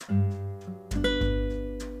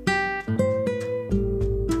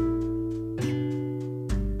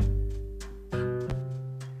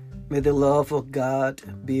May the love of God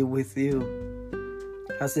be with you.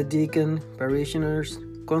 As a deacon, parishioners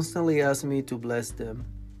constantly ask me to bless them.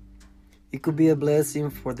 It could be a blessing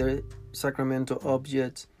for their sacramental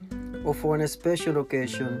objects or for an special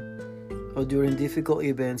occasion or during difficult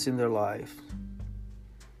events in their life.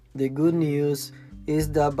 The good news is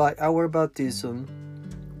that by our baptism,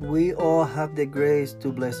 we all have the grace to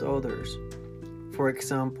bless others. For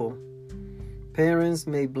example, parents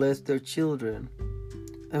may bless their children,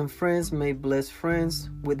 and friends may bless friends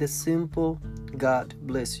with the simple "God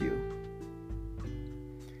bless you."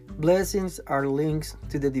 Blessings are links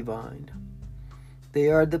to the divine. They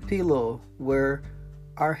are the pillow where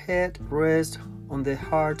our head rests on the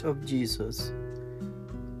heart of Jesus,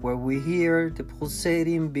 where we hear the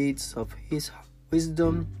pulsating beats of His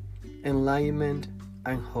wisdom, enlightenment,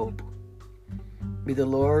 and hope. May the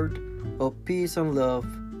Lord of peace and love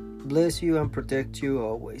bless you and protect you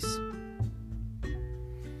always.